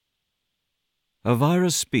A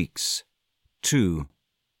Virus Speaks. 2.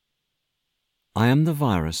 I am the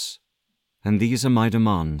virus, and these are my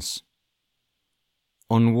demands.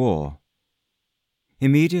 On war.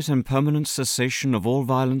 Immediate and permanent cessation of all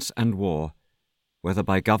violence and war, whether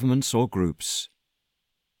by governments or groups.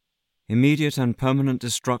 Immediate and permanent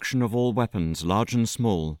destruction of all weapons, large and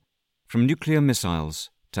small, from nuclear missiles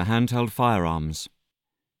to handheld firearms.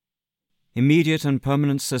 Immediate and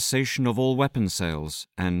permanent cessation of all weapon sales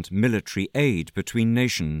and military aid between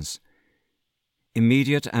nations.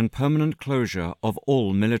 Immediate and permanent closure of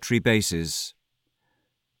all military bases.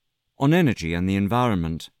 On energy and the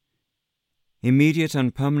environment. Immediate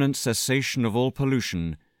and permanent cessation of all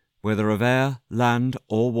pollution, whether of air, land,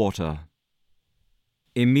 or water.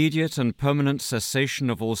 Immediate and permanent cessation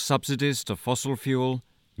of all subsidies to fossil fuel,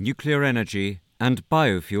 nuclear energy, and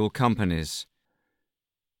biofuel companies.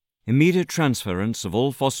 Immediate transference of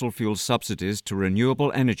all fossil fuel subsidies to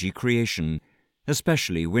renewable energy creation,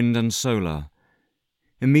 especially wind and solar.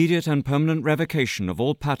 Immediate and permanent revocation of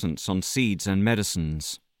all patents on seeds and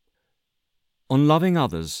medicines. On loving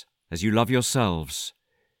others as you love yourselves.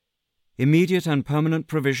 Immediate and permanent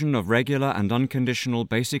provision of regular and unconditional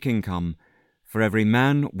basic income for every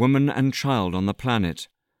man, woman, and child on the planet.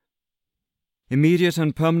 Immediate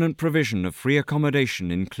and permanent provision of free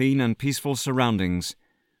accommodation in clean and peaceful surroundings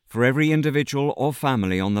for every individual or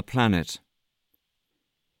family on the planet.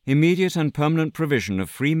 Immediate and permanent provision of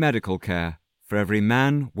free medical care for every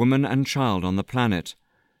man, woman, and child on the planet.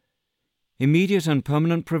 Immediate and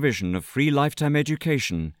permanent provision of free lifetime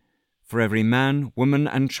education for every man, woman,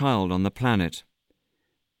 and child on the planet.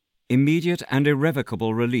 Immediate and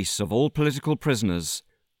irrevocable release of all political prisoners,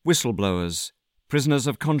 whistleblowers, prisoners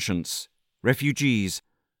of conscience, refugees,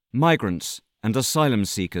 migrants, and asylum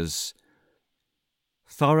seekers.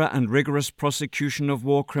 Thorough and rigorous prosecution of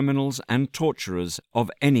war criminals and torturers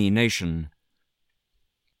of any nation.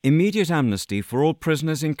 Immediate amnesty for all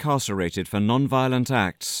prisoners incarcerated for non-violent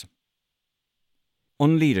acts.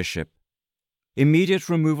 On leadership. Immediate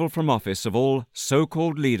removal from office of all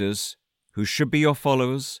so-called leaders who should be your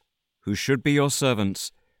followers, who should be your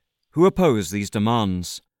servants, who oppose these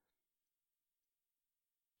demands.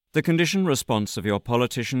 The conditioned response of your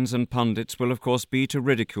politicians and pundits will of course be to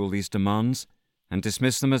ridicule these demands and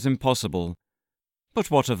dismiss them as impossible.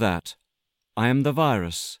 But what of that? I am the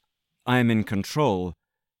virus, I am in control,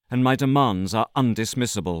 and my demands are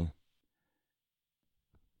undismissible.